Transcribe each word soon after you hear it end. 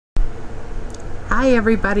Hi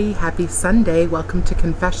everybody, happy Sunday. Welcome to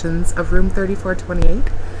Confessions of Room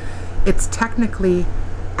 3428. It's technically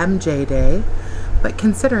MJ Day, but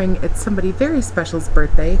considering it's somebody very special's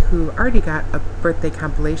birthday who already got a birthday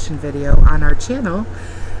compilation video on our channel,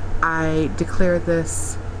 I declare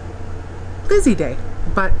this Lizzie Day.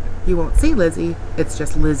 But you won't see Lizzie, it's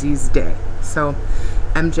just Lizzie's Day. So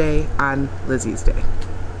MJ on Lizzie's Day.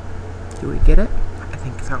 Do we get it? I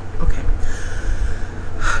think so. Okay.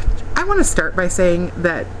 I want to start by saying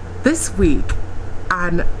that this week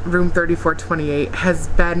on Room 3428 has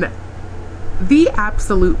been the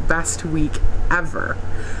absolute best week ever.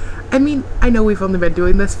 I mean, I know we've only been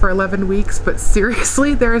doing this for 11 weeks, but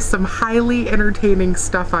seriously, there is some highly entertaining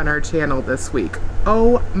stuff on our channel this week.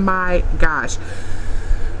 Oh my gosh.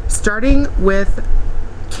 Starting with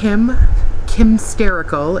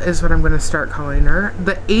Kimsterical is what I'm going to start calling her.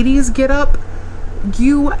 The 80s get up.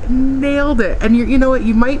 You nailed it. And you know what,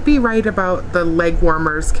 you might be right about the leg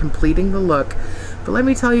warmers completing the look, but let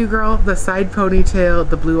me tell you, girl, the side ponytail,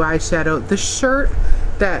 the blue eyeshadow, the shirt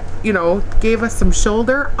that, you know, gave us some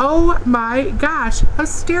shoulder, oh my gosh,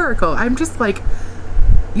 hysterical. I'm just like,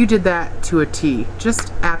 you did that to a T.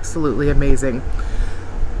 Just absolutely amazing.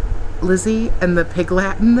 Lizzie and the pig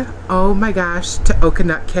Latin, oh my gosh, to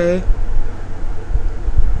Okanutke.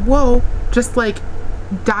 Whoa, just like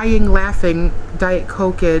dying laughing, Diet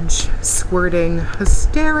Cokeage, squirting,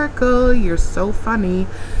 hysterical, you're so funny.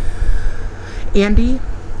 Andy,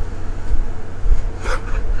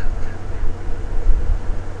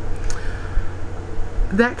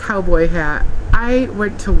 that cowboy hat. I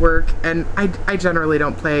went to work, and I generally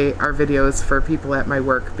don't play our videos for people at my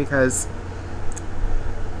work because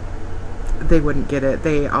they wouldn't get it.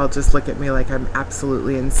 They all just look at me like I'm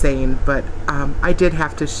absolutely insane. But I did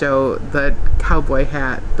have to show the cowboy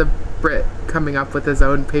hat, the Brit coming up with his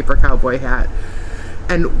own paper cowboy hat.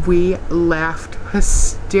 And we laughed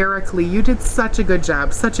hysterically. You did such a good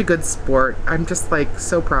job, such a good sport. I'm just like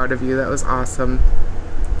so proud of you. That was awesome.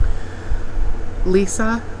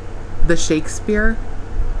 Lisa, the Shakespeare,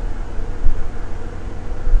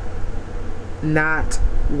 not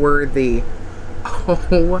worthy.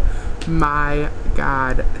 Oh my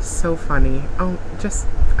God, so funny. Oh, just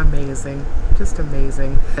amazing, just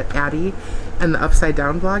amazing. Addie and the upside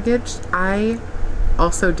down bloggage, I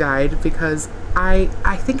also died because I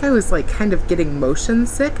think I was like kind of getting motion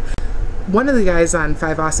sick. One of the guys on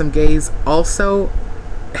 5 Awesome Gays also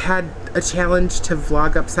had a challenge to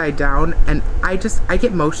vlog upside down, and I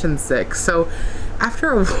get motion sick, so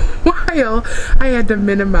after a while I had to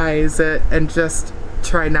minimize it and just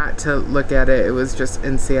try not to look at it. It was just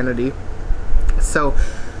insanity. So,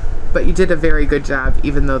 but you did a very good job,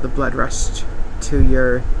 even though the blood rushed to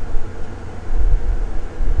your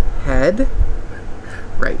head.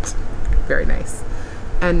 Right. Very nice.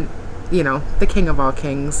 And, you know, the king of all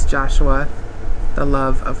kings, Joshua, the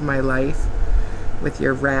love of my life, with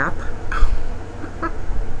your rap.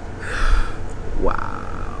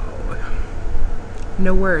 Wow.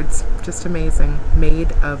 No words. Just amazing.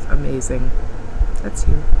 Made of amazing. That's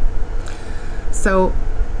you. So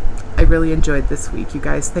I really enjoyed this week, you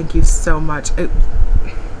guys. Thank you so much.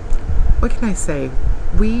 What can I say?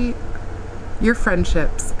 Your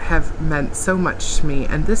friendships have meant so much to me,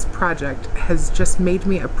 and this project has just made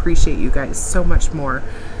me appreciate you guys so much more.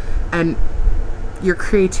 And your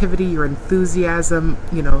creativity, your enthusiasm,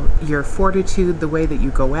 you know, your fortitude, the way that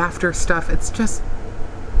you go after stuff. It's just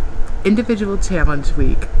individual challenge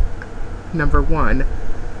week #1,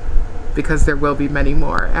 because there will be many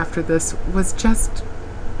more after this, was just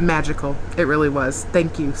magical. It really was.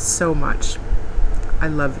 Thank you so much. I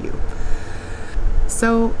love you.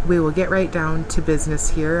 So we will get right down to business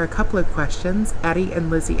here. A couple of questions. Addie and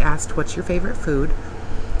Lizzie asked, what's your favorite food?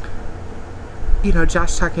 You know,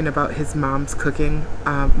 Josh talking about his mom's cooking.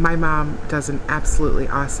 My mom does an absolutely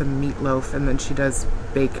awesome meatloaf, and then she does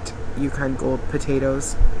baked Yukon Gold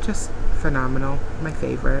potatoes. Just phenomenal. My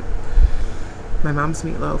favorite. My mom's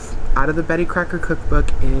meatloaf out of the Betty Crocker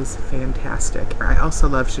cookbook is fantastic. I also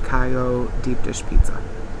love Chicago deep dish pizza,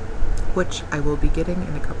 which I will be getting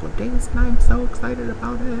in a couple of days, and I'm so excited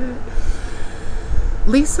about it.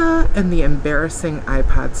 Lisa and the embarrassing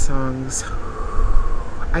iPod songs.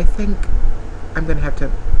 I think I'm gonna have to,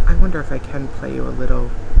 I wonder if I can play you a little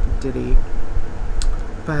ditty,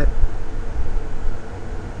 but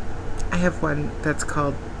I have one that's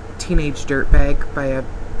called Teenage Dirtbag by a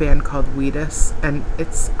band called Wheatus, and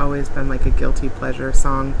it's always been like a guilty pleasure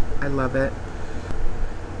song. I love it.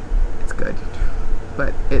 It's good,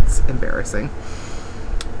 but it's embarrassing.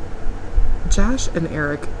 Josh and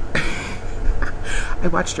Eric, I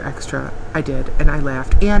watched her extra. I did, and I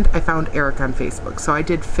laughed. And I found Eric on Facebook. So I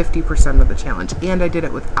did 50% of the challenge. And I did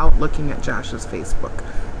it without looking at Josh's Facebook.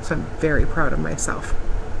 So I'm very proud of myself.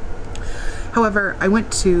 However, I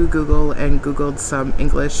went to Google and Googled some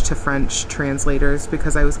English to French translators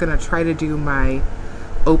because I was going to try to do my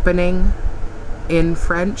opening in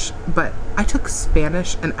French, but I took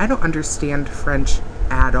Spanish and I don't understand French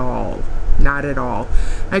at all. Not at all.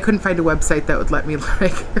 I couldn't find a website that would let me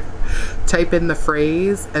like type in the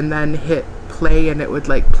phrase and then hit play and it would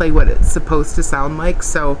like play what it's supposed to sound like.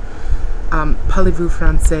 So, parlez-vous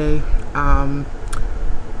français?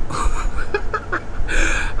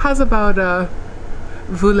 How's about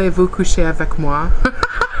voulez-vous coucher avec moi?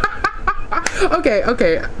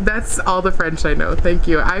 Okay, that's all the French I know. Thank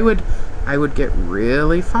you. I would get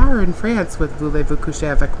really far in France with voulez-vous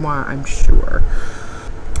coucher avec moi, I'm sure.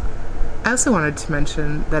 I also wanted to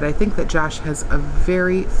mention that I think that Josh has a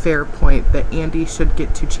very fair point that Andy should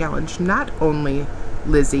get to challenge not only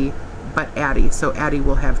Lizzie, but Addie. So Addie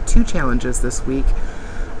will have 2 challenges this week.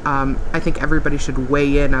 I think everybody should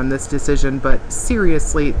weigh in on this decision, but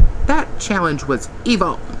seriously, that challenge was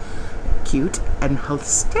evil. Cute and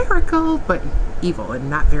hysterical, but evil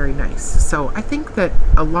and not very nice. So I think that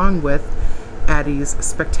along with Addie's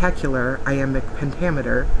spectacular iambic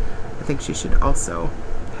pentameter, I think she should also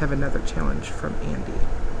have another challenge from Andy.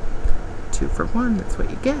 2 for 1, that's what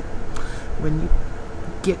you get when you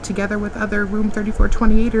get together with other Room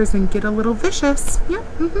 3428ers and get a little vicious. Yep,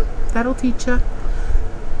 that'll teach you.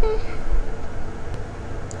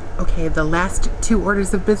 Okay, the last 2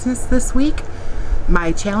 orders of business this week.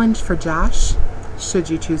 My challenge for Josh, should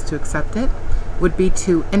you choose to accept it, would be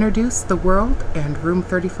to introduce the world and Room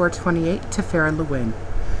 3428 to Farrah Lewin.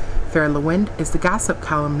 Farrah Lewin is the gossip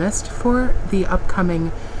columnist for the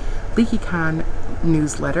upcoming LeakyCon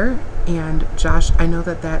newsletter, and Josh, I know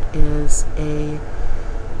that that is a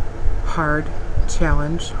hard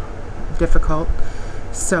challenge, difficult,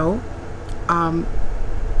 so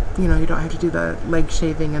you know, you don't have to do the leg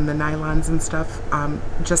shaving and the nylons and stuff,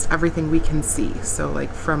 just everything we can see, so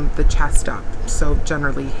like from the chest up, so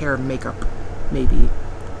generally hair, makeup, maybe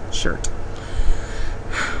shirt.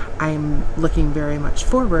 I'm looking very much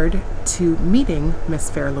forward to meeting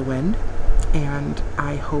Miss Farrah Lewin, and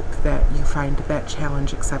I hope that you find that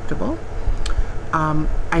challenge acceptable.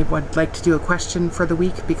 I would like to do a question for the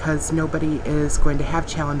week because nobody is going to have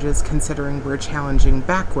challenges considering we're challenging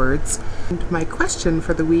backwards. And my question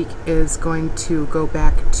for the week is going to go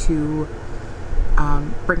back to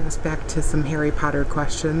bring us back to some Harry Potter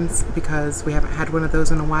questions because we haven't had one of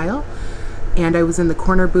those in a while. And I was in the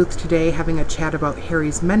corner booth today having a chat about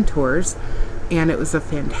Harry's mentors, and it was a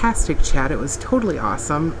fantastic chat. It was totally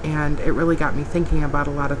awesome, and it really got me thinking about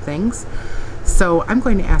a lot of things. So I'm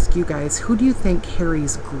going to ask you guys, who do you think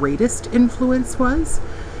Harry's greatest influence was?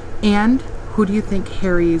 And who do you think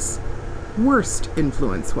Harry's worst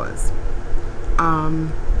influence was?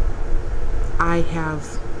 I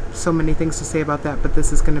have so many things to say about that, but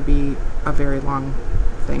this is going to be a very long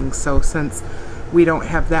thing. So since we don't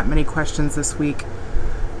have that many questions this week,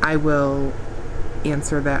 I will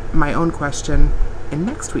answer my own question in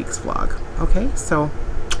next week's vlog. Okay, so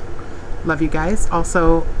love you guys.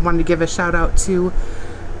 Also wanted to give a shout out to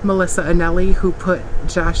Melissa Anelli, who put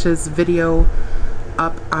Josh's video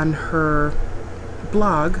up on her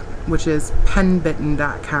blog, which is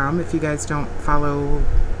penbitten.com. If you guys don't follow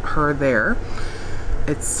her there,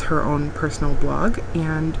 it's her own personal blog,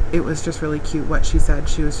 and it was just really cute what she said.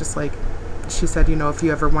 She was just like, she said, you know, if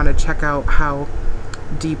you ever want to check out how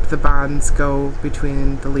deep the bonds go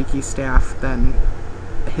between the Leaky staff, then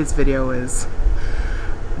his video is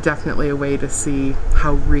definitely a way to see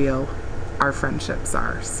how real our friendships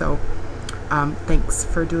are. So thanks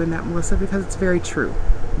for doing that, Melissa, because it's very true.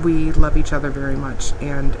 We love each other very much,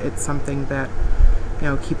 and it's something that, you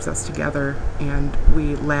know, keeps us together, and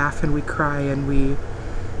we laugh and we cry and we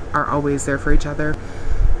are always there for each other.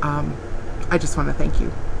 I just want to thank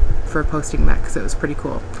you for posting that because it was pretty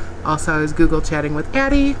cool. Also, I was Google chatting with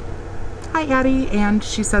Addie. Hi, Addie, and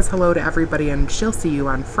she says hello to everybody, and she'll see you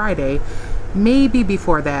on Friday. Maybe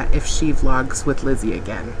before that if she vlogs with Lizzie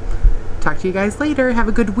again. Talk to you guys later. Have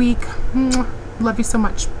a good week. Love you so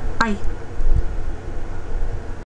much. Bye.